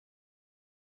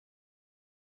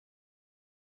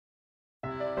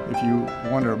If you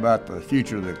wonder about the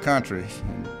future of the country,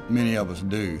 and many of us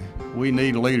do, we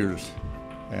need leaders,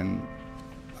 and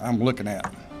I'm looking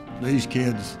at these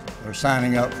kids are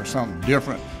signing up for something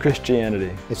different.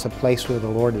 Christianity. It's a place where the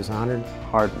Lord is honored.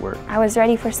 Hard work. I was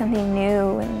ready for something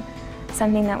new and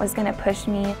something that was going to push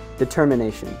me.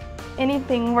 Determination.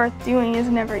 Anything worth doing is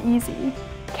never easy.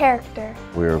 Character.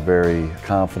 We were very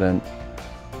confident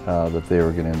that they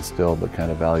were going to instill the kind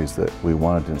of values that we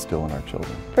wanted to instill in our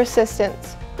children.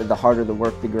 Persistence. The harder the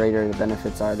work, the greater the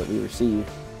benefits are that we receive.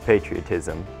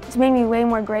 Patriotism. It's made me way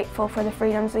more grateful for the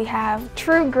freedoms we have.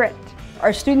 True grit.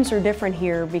 Our students are different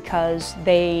here because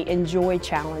they enjoy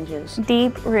challenges.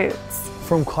 Deep roots.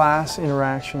 From class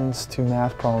interactions to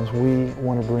math problems, we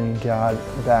want to bring God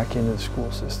back into the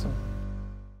school system.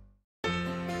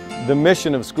 The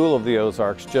mission of School of the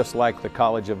Ozarks, just like the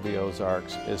College of the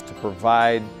Ozarks, is to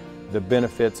provide the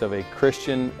benefits of a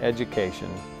Christian education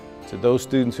to those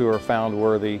students who are found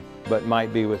worthy but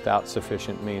might be without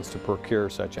sufficient means to procure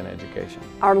such an education.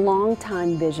 Our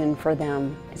long-time vision for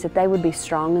them is that they would be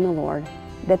strong in the Lord,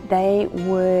 that they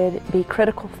would be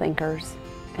critical thinkers,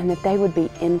 and that they would be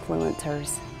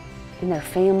influencers in their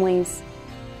families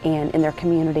and in their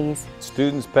communities.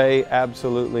 Students pay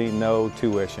absolutely no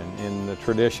tuition. In the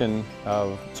tradition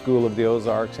of School of the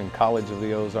Ozarks and College of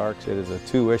the Ozarks, it is a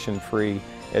tuition-free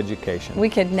education. We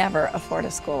could never afford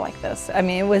a school like this. I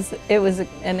mean, it was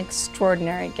an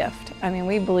extraordinary gift. I mean,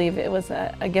 we believe it was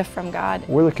a gift from God.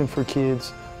 We're looking for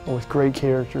kids with great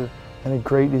character and a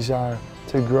great desire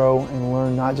to grow and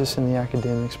learn, not just in the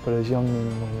academics, but as young men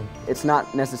and women. It's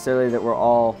not necessarily that we're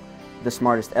all the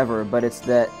smartest ever, but it's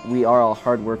that we are all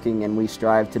hardworking and we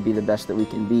strive to be the best that we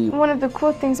can be. One of the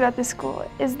cool things about this school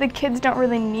is the kids don't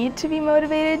really need to be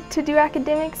motivated to do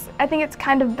academics. I think it's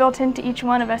kind of built into each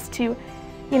one of us to,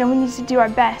 we need to do our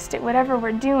best at whatever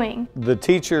we're doing. The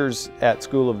teachers at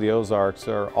School of the Ozarks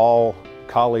are all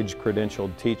college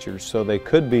credentialed teachers, so they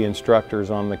could be instructors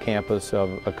on the campus of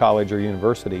a college or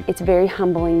university. It's very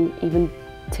humbling even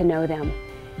to know them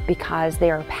because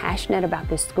they are passionate about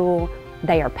this school,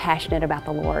 they are passionate about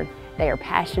the Lord, they are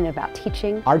passionate about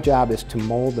teaching. Our job is to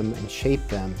mold them and shape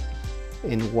them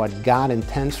in what God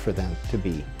intends for them to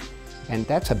be, and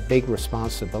that's a big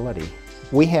responsibility.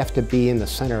 We have to be in the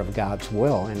center of God's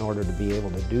will in order to be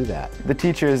able to do that. The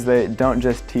teachers, they don't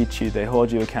just teach you, they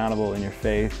hold you accountable in your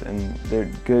faith, and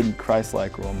they're good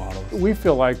Christ-like role models. We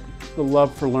feel like the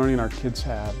love for learning our kids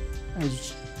have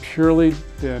has purely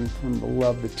been from the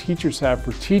love the teachers have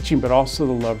for teaching, but also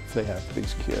the love they have for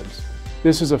these kids.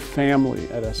 This is a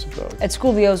family at SFO. At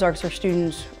School of the Ozarks, our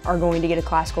students are going to get a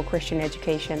classical Christian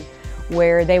education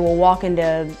where they will walk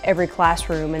into every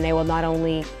classroom and they will not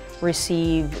only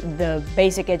receive the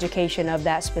basic education of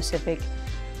that specific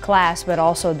class, but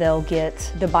also they'll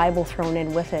get the Bible thrown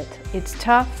in with it. It's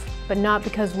tough, but not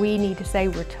because we need to say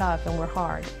we're tough and we're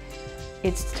hard.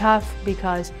 It's tough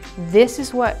because this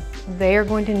is what they're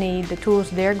going to need, the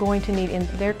tools they're going to need in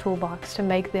their toolbox to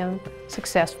make them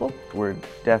successful. We're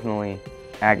definitely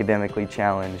academically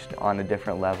challenged on a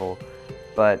different level,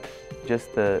 but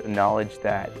just the knowledge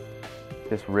that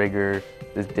this rigor,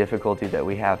 this difficulty that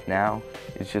we have now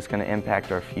is just going to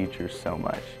impact our future so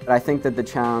much. I think that the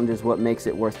challenge is what makes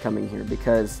it worth coming here,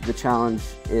 because the challenge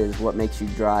is what makes you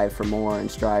drive for more and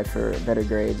strive for better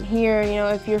grades. Here,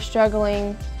 if you're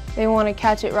struggling, they want to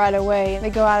catch it right away. They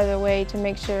go out of their way to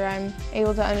make sure I'm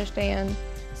able to understand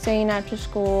staying after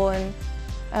school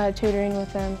and tutoring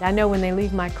with them. I know when they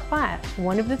leave my class,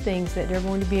 one of the things that they're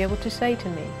going to be able to say to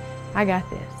me, I got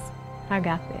this, I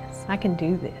got this, I can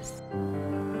do this.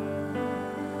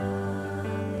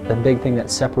 The big thing that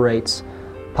separates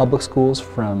public schools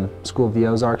from School of the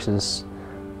Ozarks is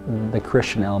the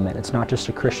Christian element. It's not just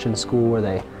a Christian school where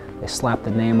they slap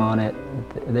the name on it.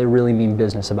 They really mean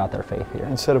business about their faith here.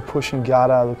 Instead of pushing God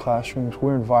out of the classrooms,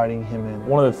 we're inviting Him in.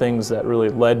 One of the things that really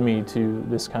led me to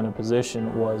this kind of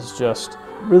position was just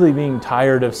really being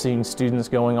tired of seeing students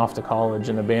going off to college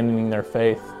and abandoning their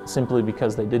faith simply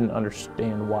because they didn't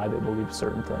understand why they believed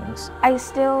certain things. I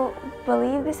still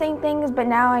believe the same things, but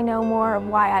now I know more of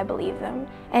why I believe them,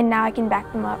 and now I can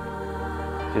back them up.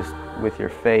 Just with your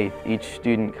faith, each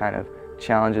student kind of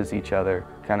challenges each other,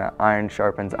 kind of iron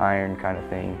sharpens iron kind of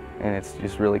thing, and it's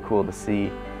just really cool to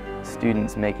see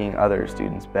students making other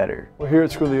students better. Well, here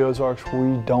at School of the Ozarks,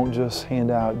 we don't just hand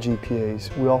out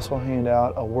GPAs. We also hand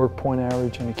out a work point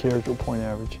average and a character point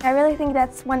average. I really think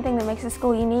that's one thing that makes the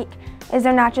school unique, is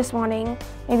they're not just wanting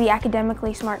maybe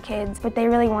academically smart kids, but they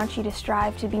really want you to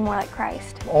strive to be more like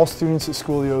Christ. All students at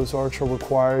School of the Ozarks are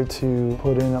required to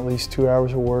put in at least 2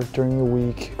 hours of work during the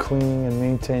week, cleaning and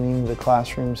maintaining the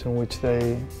classrooms in which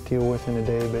they deal with on a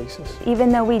daily basis.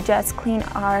 Even though we just clean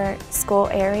our school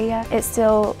area, it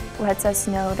still lets us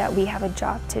know that we have a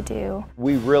job to do.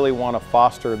 We really want to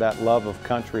foster that love of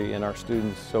country in our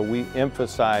students, so we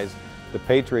emphasize the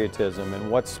patriotism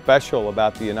and what's special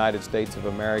about the United States of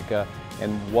America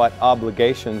and what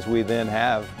obligations we then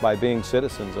have by being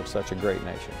citizens of such a great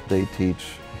nation. They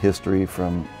teach history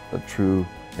from a true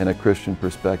and a Christian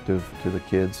perspective to the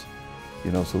kids,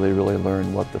 you know, so they really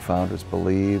learn what the founders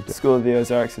believed. The School of the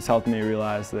Ozarks has helped me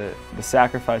realize that the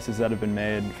sacrifices that have been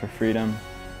made for freedom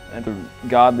and the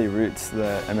godly roots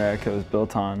that America was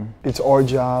built on. It's our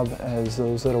job as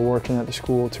those that are working at the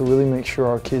school to really make sure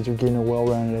our kids are getting a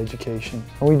well-rounded education.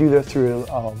 And we do that through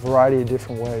a variety of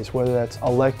different ways, whether that's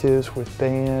electives with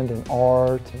band and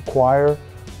art and choir,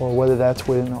 or whether that's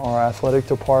within our athletic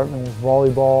department with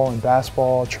volleyball and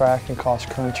basketball, track and cross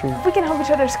country. If we can help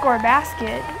each other score a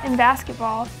basket in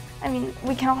basketball, I mean,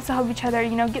 we can also help each other,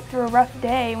 get through a rough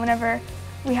day whenever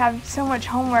we have so much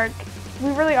homework.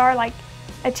 We really are like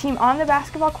a team on the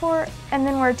basketball court, and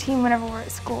then we're a team whenever we're at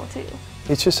school too.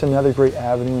 It's just another great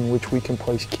avenue in which we can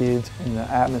place kids in an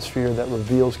atmosphere that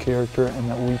reveals character and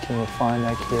that we can refine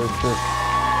that character.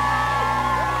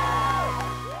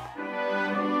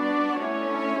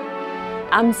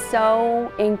 I'm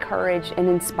so encouraged and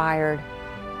inspired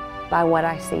by what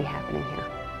I see happening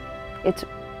here.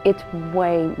 It's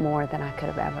way more than I could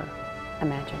have ever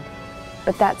imagined.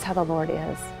 But that's how the Lord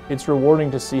is. It's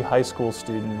rewarding to see high school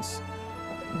students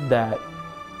that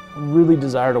really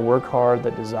desire to work hard,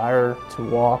 that desire to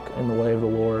walk in the way of the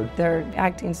Lord. They're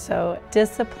acting so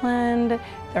disciplined,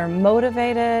 they're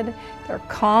motivated, they're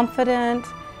confident,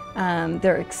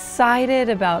 they're excited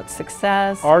about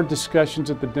success. Our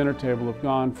discussions at the dinner table have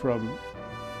gone from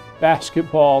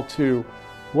basketball to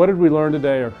what did we learn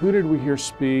today or who did we hear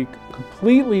speak,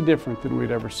 completely different than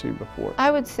we'd ever seen before.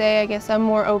 I would say, I guess I'm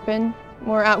more open,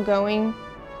 more outgoing,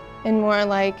 and more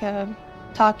like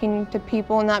talking to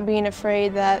people and not being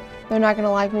afraid that they're not going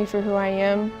to like me for who I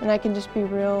am, and I can just be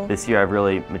real. This year I've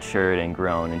really matured and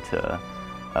grown into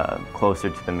closer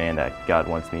to the man that God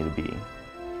wants me to be.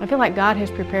 I feel like God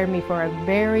has prepared me for a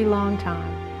very long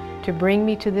time to bring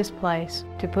me to this place,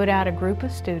 to put out a group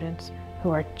of students who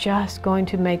are just going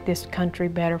to make this country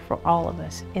better for all of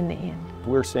us in the end.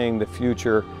 We're seeing the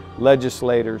future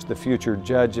legislators, the future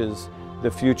judges,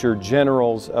 the future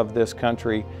generals of this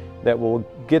country that will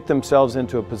get themselves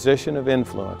into a position of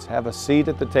influence, have a seat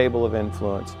at the table of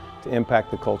influence to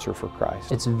impact the culture for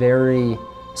Christ. It's very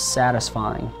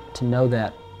satisfying to know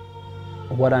that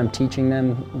what I'm teaching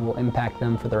them will impact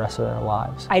them for the rest of their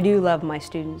lives. I do love my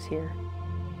students here.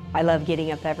 I love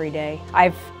getting up every day.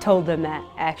 I've told them that,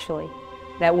 actually,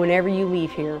 that whenever you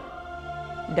leave here,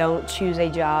 don't choose a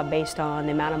job based on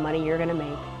the amount of money you're going to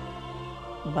make,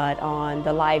 but on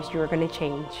the lives you're going to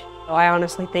change. So I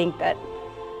honestly think that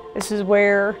this is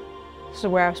where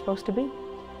I'm supposed to be.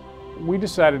 We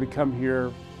decided to come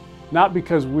here not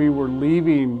because we were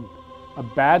leaving a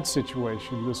bad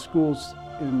situation. The schools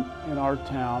in our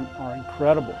town are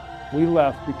incredible. We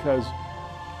left because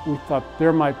we thought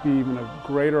there might be even a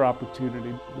greater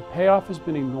opportunity. The payoff has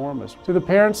been enormous. To the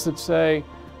parents that say,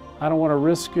 I don't want to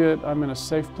risk it, I'm in a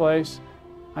safe place,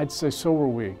 I'd say so were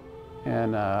we.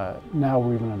 And now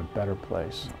we're even in a better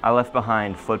place. I left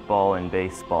behind football and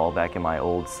baseball back in my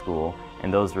old school,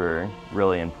 and those were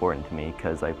really important to me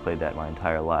because I played that my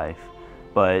entire life.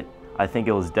 But I think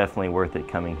it was definitely worth it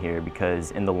coming here because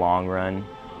in the long run,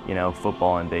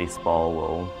 football and baseball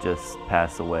will just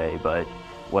pass away, but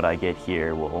what I get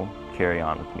here will carry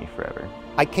on with me forever.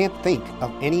 I can't think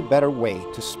of any better way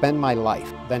to spend my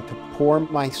life than to pour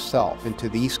myself into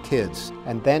these kids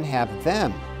and then have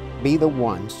them be the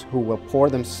ones who will pour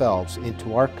themselves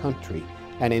into our country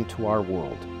and into our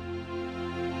world.